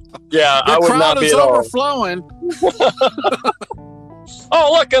 Yeah, I would not be at all. The crowd is overflowing.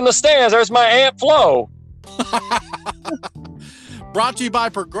 Oh, look in the stands. There's my Aunt Flo. Brought to you by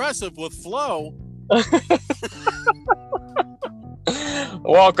Progressive with Flo.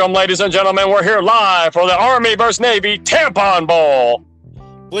 Welcome, ladies and gentlemen. We're here live for the Army vs. Navy Tampon Bowl.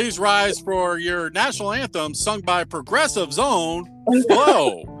 Please rise for your national anthem sung by Progressive Zone.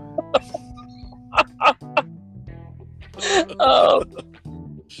 Whoa.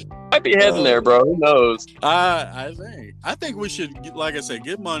 Might be heading there, bro. Who knows? I think we should, like I said,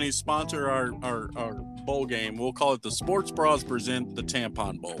 get money, sponsor our bowl game. We'll call it the Sports Bras present the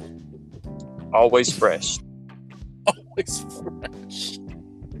Tampon Bowl. Always fresh. Always fresh.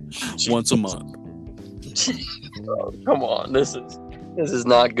 Once a month. Bro, come on, this is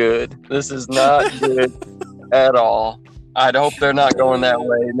not good. This is not good at all. I'd hope they're not going that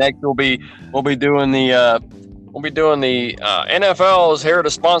way. Next, we'll be doing the NFL is here to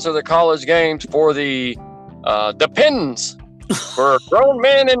sponsor the college games for the Depends for grown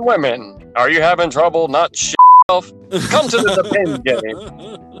men and women. Are you having trouble not shit off? Come to the Depends game.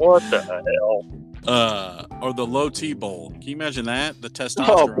 What the hell? Or the Low T Bowl. Can you imagine that? The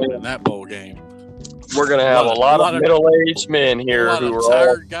testosterone in that bowl game. We're gonna have a lot of middle-aged men here who are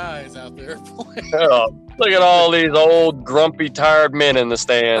tired guys out there playing. Look at all these old, grumpy, tired men in the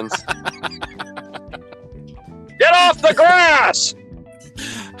stands. Get off the grass!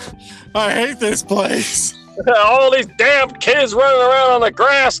 I hate this place. All these damn kids running around on the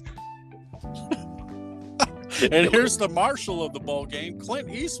grass. And here's the marshal of the bowl game, Clint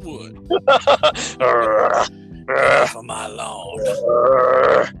Eastwood. Off of my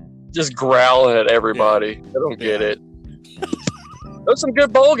lawn. Just growling at everybody. I don't get it. Those some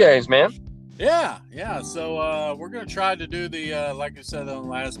good bowl games, man. Yeah. So we're gonna try to do the like I said on the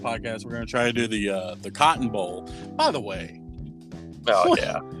last podcast, we're gonna try to do the Cotton Bowl. By the way,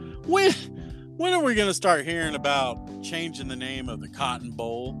 when are we gonna start hearing about changing the name of the Cotton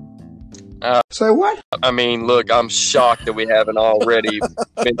Bowl? Say what? I mean, look, I'm shocked that we haven't already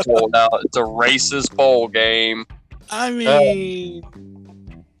been told out. It's a racist bowl game. I mean,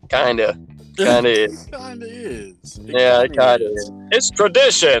 kinda is. Kinda is. Yeah, it kinda is. It's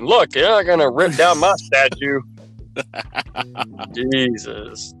tradition. Look, you're not gonna rip down my statue.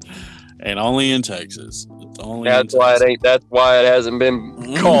 Jesus. And only in Texas. It's only That's why it hasn't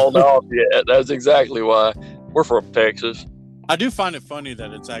been called off yet. That's exactly why. We're from Texas. I do find it funny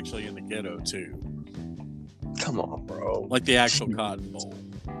that it's actually in the ghetto too. Come on, bro. Like the actual Cotton Bowl.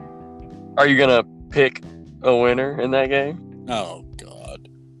 Are you gonna pick a winner in that game? Oh God.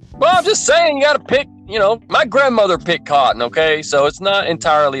 Well, I'm just saying you gotta pick, my grandmother picked cotton, okay? So it's not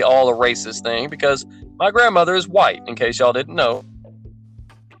entirely all a racist thing because my grandmother is white, in case y'all didn't know.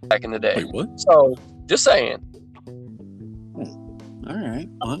 Back in the day. Wait, what? So just saying. All right.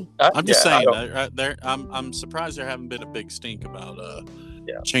 Well, I'm just saying that I'm surprised there haven't been a big stink about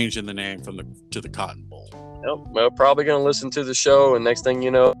changing the name to the Cotton Bowl. Nope. Well, probably gonna listen to the show, and next thing you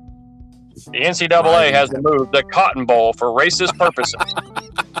know, the NCAA has removed the Cotton Bowl for racist purposes.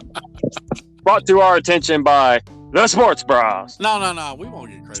 Brought to our attention by the Sports Bras. No. We won't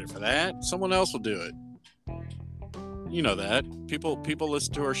get credit for that. Someone else will do it. You know that. People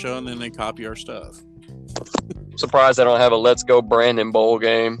listen to our show and then they copy our stuff. Surprised I don't have a Let's Go Brandon Bowl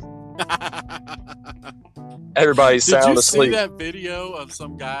game. Everybody's sound asleep. Did you see that video of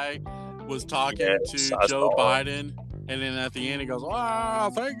some guy was talking to Joe Biden, and then at the end he goes, "Wow,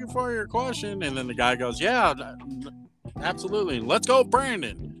 thank you for your question," and then the guy goes, "Yeah, absolutely, let's go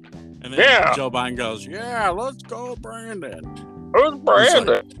Brandon," and then Joe Biden goes, "Yeah, let's go Brandon." Who's Brandon?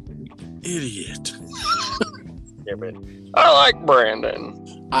 Like, idiot. I like Brandon.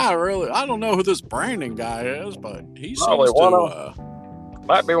 I don't know who this Brandon guy is, but he seems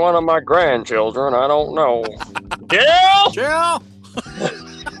might be one of my grandchildren. I don't know. Jill. Yeah,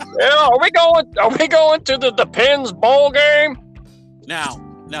 are we going to the Depends bowl game? Now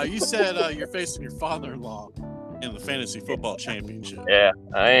you said you're facing your father-in-law in the fantasy football championship. Yeah,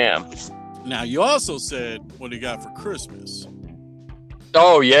 I am. Now you also said what he got for Christmas.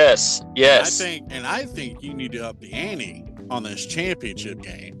 Oh yes. I think you need to up the ante on this championship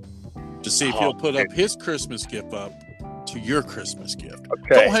game to see if he'll put up his Christmas gift up to your Christmas gift.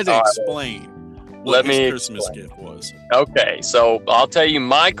 Okay. Go ahead and explain what his Christmas gift was. Okay, so I'll tell you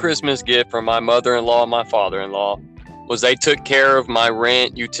my Christmas gift from my mother-in-law and my father-in-law was they took care of my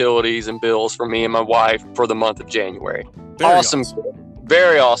rent, utilities, and bills for me and my wife for the month of January. Awesome.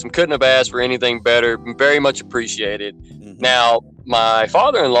 Very awesome. Couldn't have asked for anything better. Very much appreciated. Mm-hmm. Now, my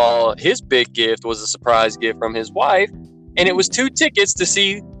father-in-law, his big gift was a surprise gift from his wife, and it was 2 tickets to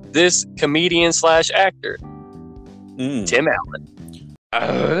see this comedian / actor, Tim Allen.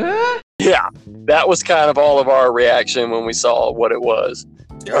 Yeah, that was kind of all of our reaction when we saw what it was.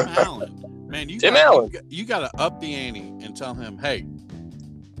 Tim Allen. Man, you got to up the ante and tell him, hey,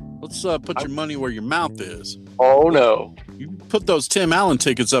 let's put your money where your mouth is. Oh, no. You put those Tim Allen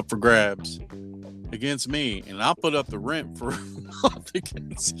tickets up for grabs against me, and I'll put up the rent for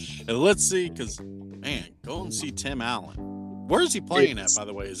tickets. And let's see, because, man, go and see Tim Allen. Where is he playing at, by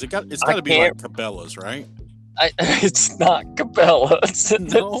the way? It's got to be like Cabela's, right? It's not Cabela's.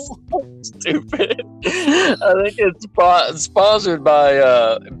 No? So stupid. I think it's sponsored by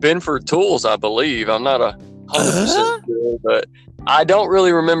Benford Tools, I believe. I'm not 100% sure, but I don't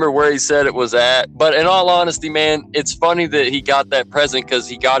really remember where he said it was at. But in all honesty, man, it's funny that he got that present because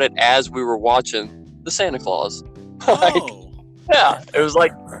he got it as we were watching the Santa Claus. Yeah, it was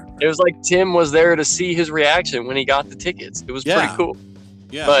like Tim was there to see his reaction when he got the tickets. It was pretty cool.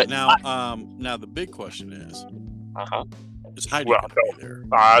 Yeah, but now the big question is, is Heidi going to be there?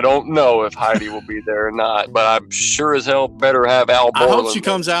 I don't know if Heidi will be there or not, but I'm sure as hell better have Al Borland. I hope she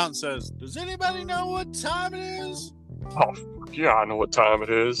comes out and says, "Does anybody know what time it is?" Oh, yeah, I know what time it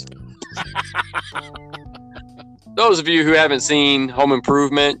is. Those of you who haven't seen Home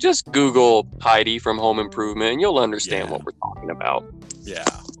Improvement, just Google Heidi from Home Improvement, and you'll understand what we're talking about. Yeah,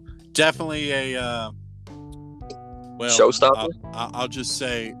 definitely a showstopper. I'll just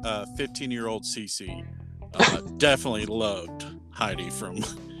say 15-year-old Cece definitely loved Heidi from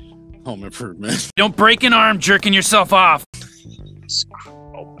Home Improvement. Don't break an arm jerking yourself off.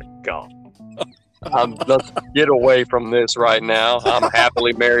 Oh my God. Let's get away from this right now. I'm a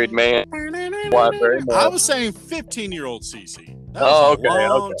happily married man. I was saying 15-year-old Cece. That was a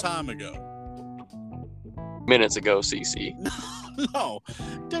long time ago. Minutes ago, Cece. No.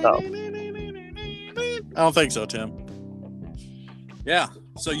 I don't think so, Tim. Yeah.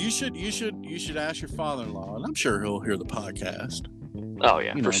 So you should ask your father-in-law, and I'm sure he'll hear the podcast. Oh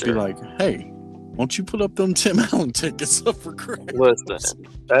yeah, for sure. Be like, hey, won't you put up them Tim Allen tickets up for grabs? Listen,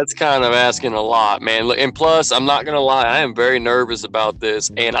 that's kind of asking a lot, man. And plus, I'm not gonna lie, I am very nervous about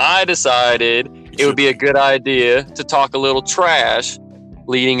this, and I decided it would be a good idea to talk a little trash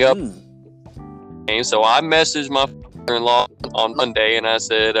leading up. And so I messaged my father-in-law on Monday, and I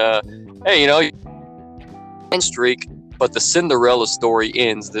said, "Hey, streak, but the Cinderella story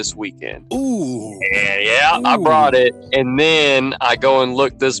ends this weekend." Ooh. And I brought it. And then I go and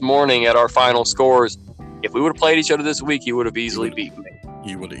look this morning at our final scores. If we would have played each other this week, he would have easily beaten me.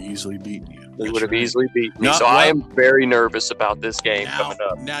 He would have easily beaten you. He would have easily beaten me. So I am very nervous about this game coming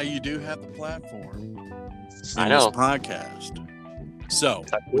up. Now you do have the platform. I know. This podcast. So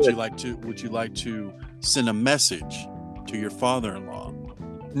would you like to send a message to your father-in-law?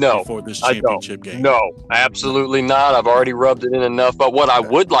 No, before this championship game? No, absolutely not. I've already rubbed it in enough. But what I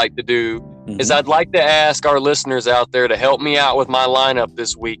would like to do is I'd like to ask our listeners out there to help me out with my lineup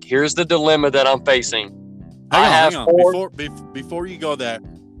this week. Here's the dilemma that I'm facing. Hang on. Before you go there,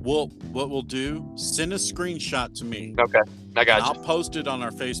 what we'll do, send a screenshot to me. Okay, I got you. I'll post it on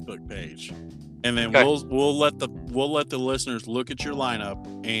our Facebook page, and then we'll let the listeners look at your lineup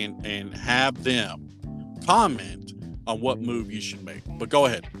and have them comment on what move you should make. But go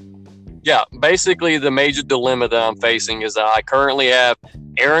ahead. Yeah, basically the major dilemma that I'm facing is that I currently have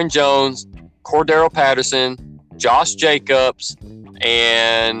Aaron Jones, Cordero Patterson, Josh Jacobs,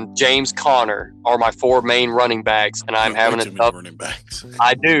 and James Conner are my four main running backs, and I'm having a tough running backs.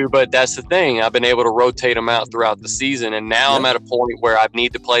 I do, but that's the thing. I've been able to rotate them out throughout the season, and now I'm at a point where I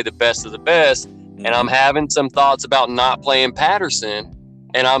need to play the best of the best, and I'm having some thoughts about not playing Patterson.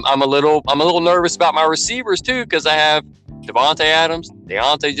 And I'm a little nervous about my receivers too, because I have Devontae Adams,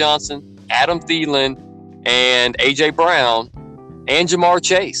 Deontay Johnson, Adam Thielen, and AJ Brown, and Jamar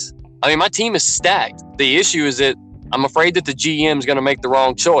Chase. I mean, my team is stacked. The issue is that I'm afraid that the GM is going to make the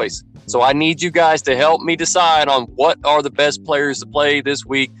wrong choice. So I need you guys to help me decide on what are the best players to play this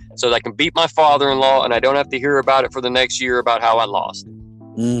week, so that I can beat my father-in-law, and I don't have to hear about it for the next year about how I lost.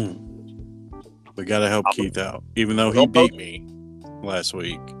 We got to help Keith out, even though he beat me last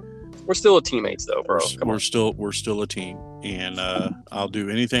week. We're still teammates though, bro. We're still a team, and I'll do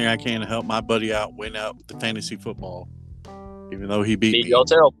anything I can to help my buddy out, win out the fantasy football, even though he beat me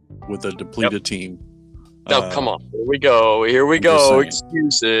with a depleted team. No, come on. Here we go.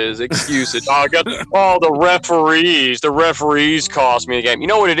 Excuses. Oh, I got the referees. The referees cost me the game. You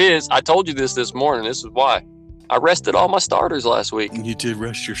know what it is? I told you this morning. This is why. I rested all my starters last week. You did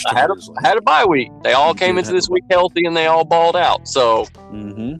rest your starters. I had a bye week. They all came into this week healthy, and they all balled out. So,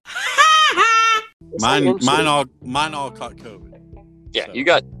 mine all caught COVID. Yeah, so. You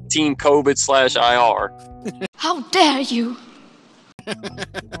got Team COVID/IR. How dare you?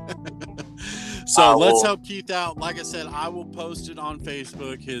 So let's help Keith out. Like I said, I will post it on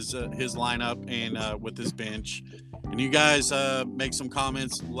Facebook, his lineup and with his bench. And you guys make some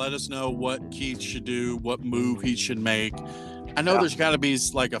comments. Let us know what Keith should do, what move he should make. I know there's got to be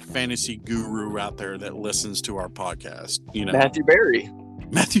like a fantasy guru out there that listens to our podcast. You know, Matthew Berry.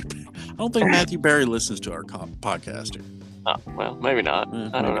 I don't think Matthew Berry listens to our podcast. Well, maybe not.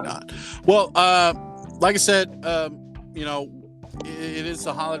 I don't know. Well, like I said, it is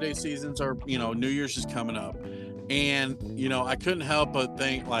the holiday seasons, or New Year's is coming up, and I couldn't help but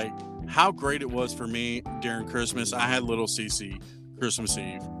think like how great it was for me during Christmas. I had little CC Christmas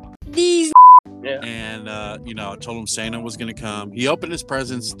Eve. Yeah. And I told him Santa was going to come. He opened his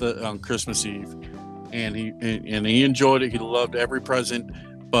presents on Christmas Eve, and he enjoyed it. He loved every present.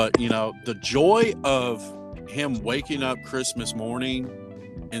 But the joy of him waking up Christmas morning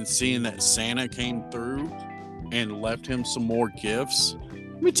and seeing that Santa came through and left him some more gifts.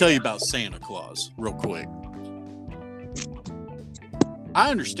 Let me tell you about Santa Claus real quick.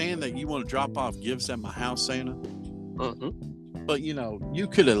 I understand that you want to drop off gifts at my house, Santa. Mm-hmm. But you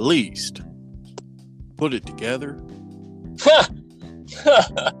could at least put it together.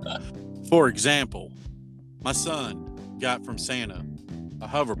 For example, my son got from Santa a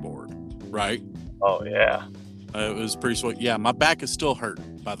hoverboard, right? Oh yeah. It was pretty sweet. Yeah, my back is still hurt,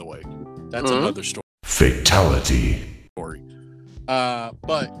 by the way. That's another story. Fatality.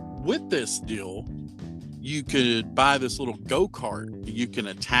 But with this deal, you could buy this little go-kart you can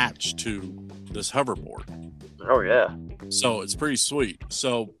attach to this hoverboard. Oh yeah. So it's pretty sweet.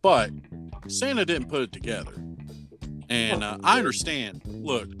 But Santa didn't put it together. And I understand.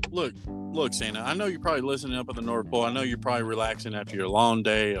 Look, Santa, I know you're probably listening up at the North Pole. I know you're probably relaxing after your long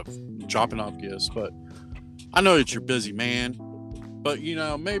day of dropping off gifts, but I know that you're a busy man. But,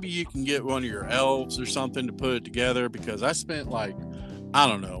 maybe you can get one of your elves or something to put it together, because I spent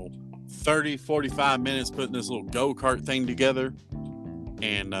 30, 45 minutes putting this little go-kart thing together.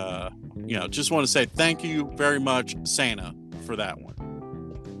 And, just want to say thank you very much, Santa, for that one.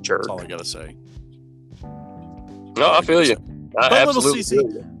 Sure. That's all I got to say. No, I feel you. I absolutely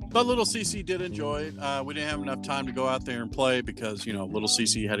feel you. But little CC did enjoy it. We didn't have enough time to go out there and play because, little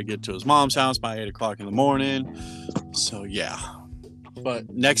CC had to get to his mom's house by 8 o'clock in the morning. So, yeah. But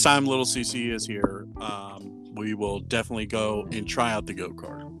next time little CC is here, we will definitely go and try out the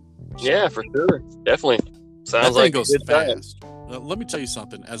go-kart. Yeah, for sure. Definitely. Sounds that like thing goes fast. Let me tell you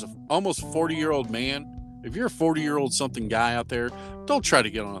something. As an almost 40-year-old man, if you're a 40-year-old something guy out there, don't try to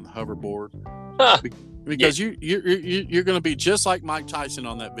get on the hoverboard. Huh. Because you're going to be just like Mike Tyson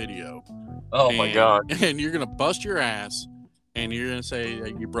on that video. Oh, my God. And you're going to bust your ass, and you're going to say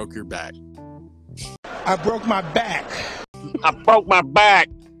that you broke your back. I broke my back. I broke my back.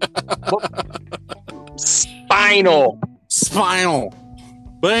 Spinal.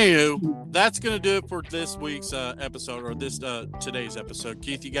 But anywho, that's going to do it for this week's episode, or today's episode.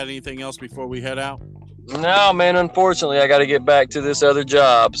 Keith, you got anything else before we head out? No, man, unfortunately, I got to get back to this other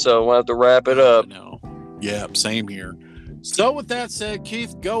job, so we'll have to wrap it up. No. Yeah, same here. So with that said,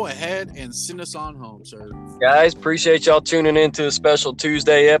 Keith, go ahead and send us on home, sir. Guys, appreciate y'all tuning in to a special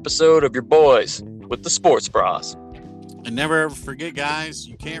Tuesday episode of your boys with the Sports Bros. And never ever forget, guys,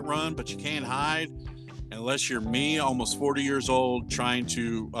 you can't run, but you can't hide, unless you're me, almost 40 years old, trying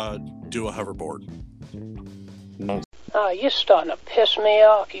to do a hoverboard. Oh, you're starting to piss me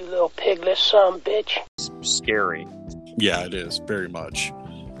off, you little piglet son of a bitch. Scary. Yeah, it is, very much.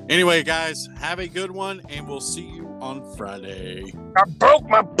 Anyway, guys, have a good one, and we'll see you on Friday. I broke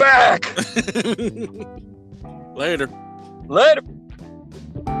my back. Later. Later.